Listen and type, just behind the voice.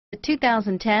The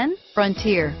 2010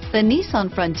 Frontier. The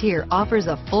Nissan Frontier offers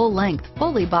a full-length,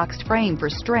 fully boxed frame for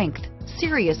strength,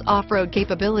 serious off-road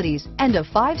capabilities, and a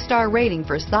 5-star rating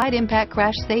for side impact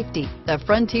crash safety. The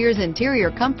Frontier's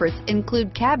interior comforts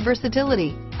include cab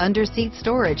versatility, under-seat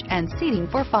storage, and seating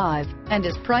for 5, and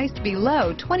is priced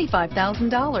below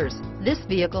 $25,000. This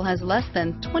vehicle has less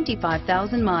than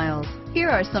 25,000 miles. Here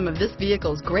are some of this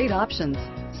vehicle's great options: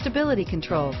 stability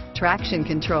control, traction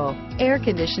control, air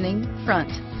conditioning, front,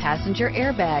 passenger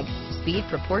airbag, speed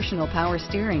proportional power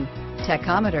steering,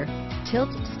 tachometer, tilt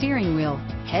steering wheel,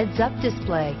 heads-up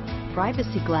display,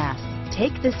 privacy glass.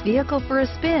 Take this vehicle for a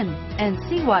spin and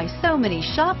see why so many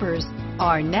shoppers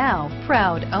are now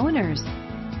proud owners.